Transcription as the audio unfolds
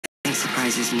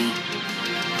surprises me.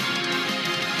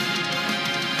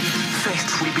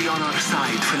 Fate will be on our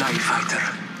side, Fly Fighter.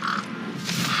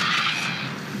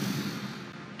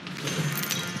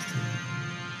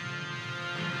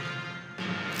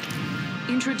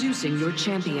 Introducing your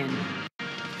champion.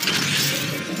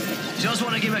 Just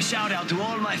want to give a shout out to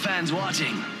all my fans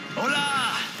watching.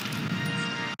 Hola!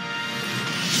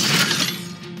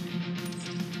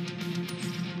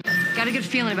 Got a good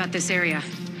feeling about this area.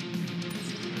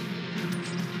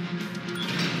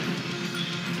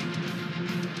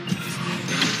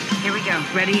 Here we go.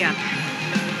 Ready up.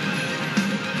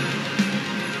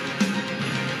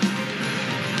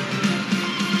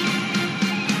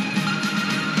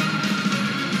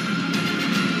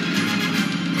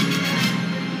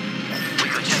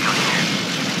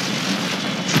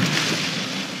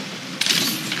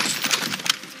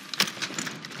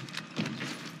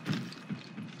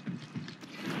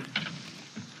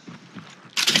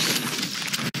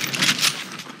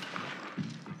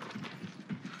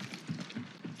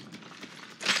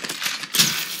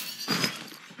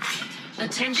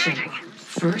 Attention.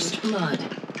 First blood.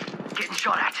 Getting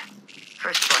shot at.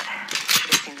 First blood.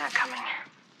 Should have seen that coming.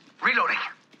 Reloading.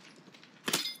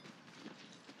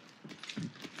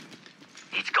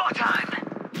 It's go time.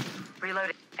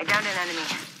 Reloading. I downed an enemy.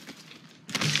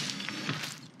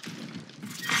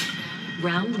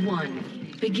 Round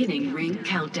 1. Beginning ring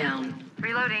countdown.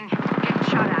 Reloading. Getting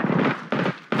shot at.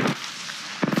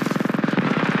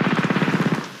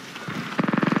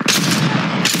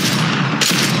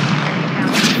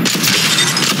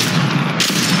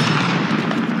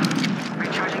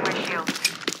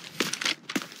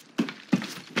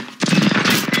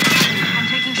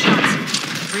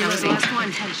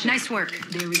 Nice work.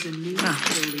 There is a new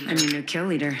kill leader. I mean, new kill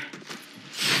leader.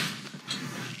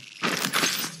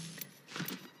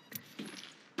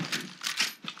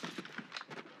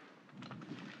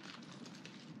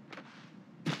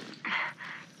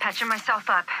 Patching myself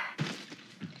up.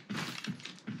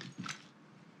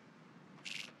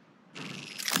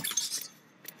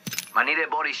 I need a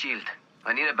body shield.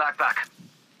 I need a backpack.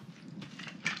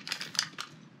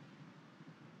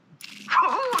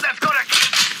 Woohoo! That's got it!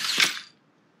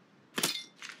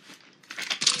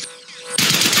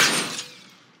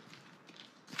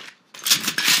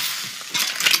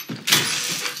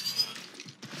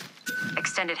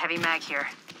 Extended heavy mag here.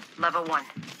 Level 1.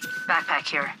 Backpack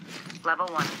here. Level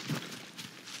 1.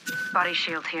 Body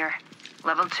shield here.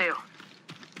 Level 2.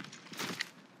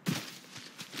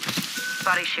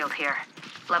 Body shield here.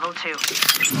 Level 2.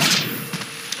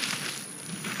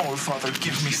 All Father,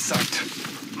 give me sight.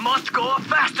 Must go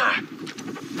faster!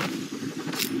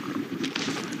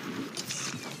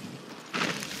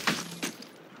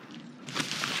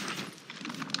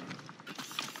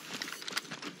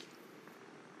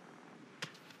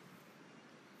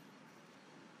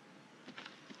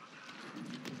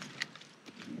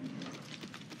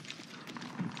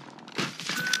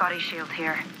 Body shield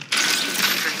here.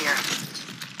 Shooter here.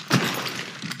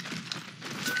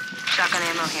 Shotgun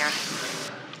ammo here.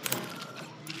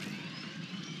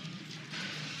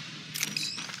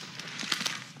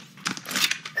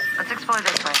 Let's explore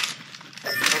this way.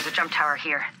 There's a jump tower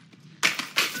here.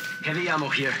 Heavy ammo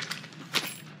here.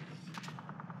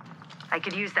 I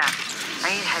could use that. I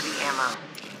need heavy ammo.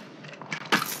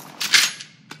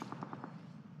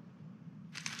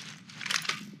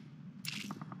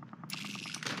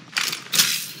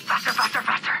 Faster, faster,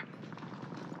 faster!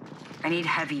 I need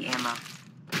heavy ammo.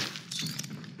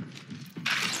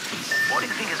 What do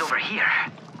you think is over here?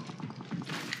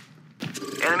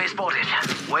 Enemy spotted.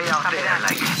 Way out Copy there, that.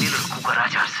 like little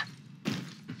cucarachas.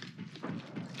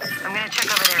 I'm gonna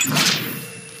check over there.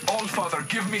 All Father,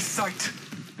 give me sight.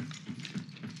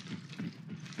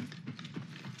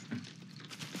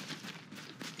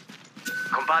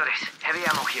 Compadres, heavy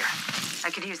ammo here. I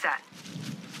could use that.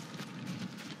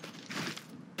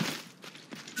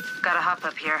 Gotta hop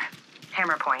up here.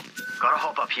 Hammer point. Gotta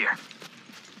hop up here.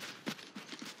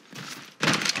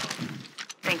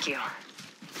 Thank you.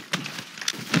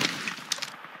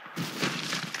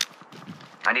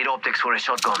 I need optics for a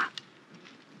shotgun.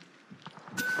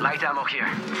 Light ammo here.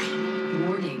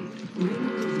 Warning. Ring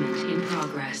movement in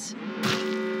progress.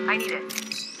 I need it.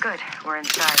 Good, we're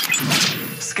inside.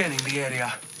 Scanning the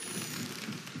area.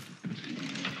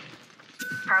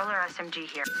 Prowler SMG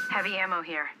here. Heavy ammo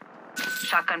here.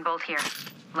 Shotgun bolt here.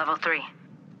 Level 3.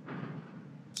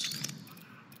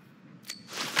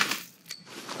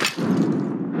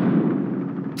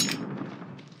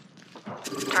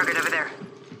 Target over there.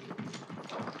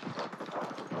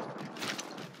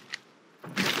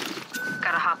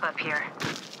 Gotta hop up here.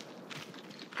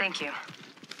 Thank you.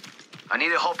 I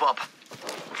need a hop up.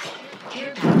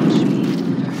 Care package being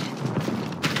delivered.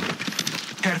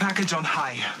 Care package on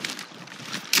high.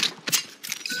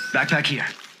 Backpack here.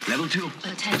 Level 2.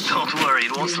 Attention. Don't worry,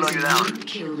 it won't slow you down. New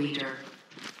kill leader.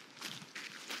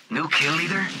 New kill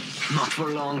leader? Not for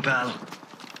long, pal.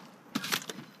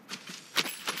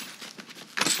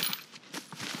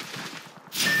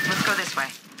 Let's go this way.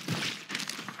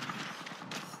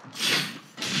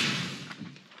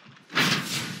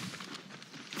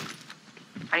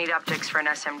 I need optics for an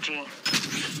SMG.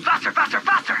 Faster, faster,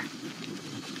 faster!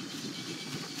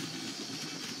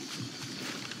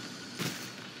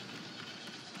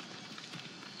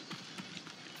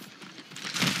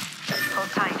 Hold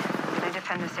tight. I'm gonna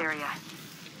defend this area.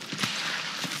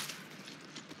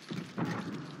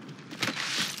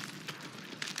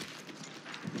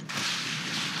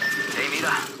 Hey,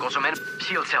 mira. Got some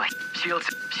shield cell. Shield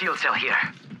cell here.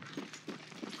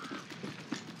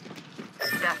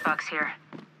 Death box here.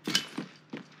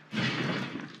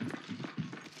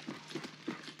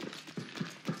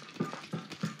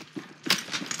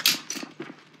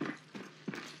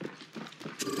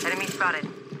 Enemy spotted.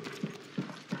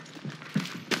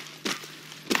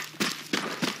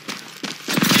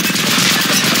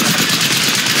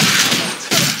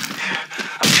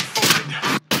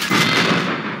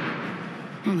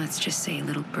 Well, let's just say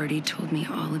little birdie told me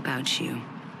all about you.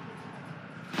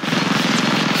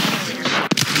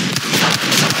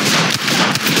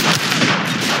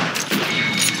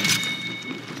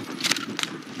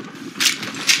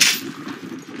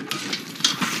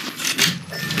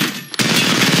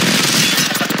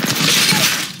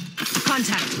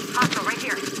 Contact. Hostile right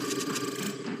here.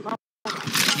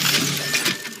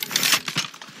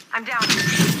 I'm down.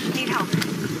 Need help.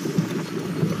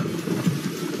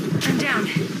 I'm down.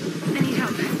 I need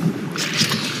help.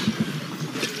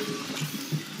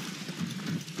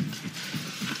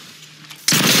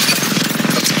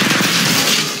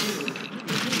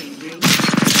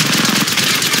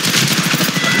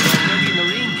 Already in the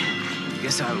ring.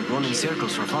 Guess I'll run in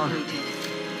circles for fun.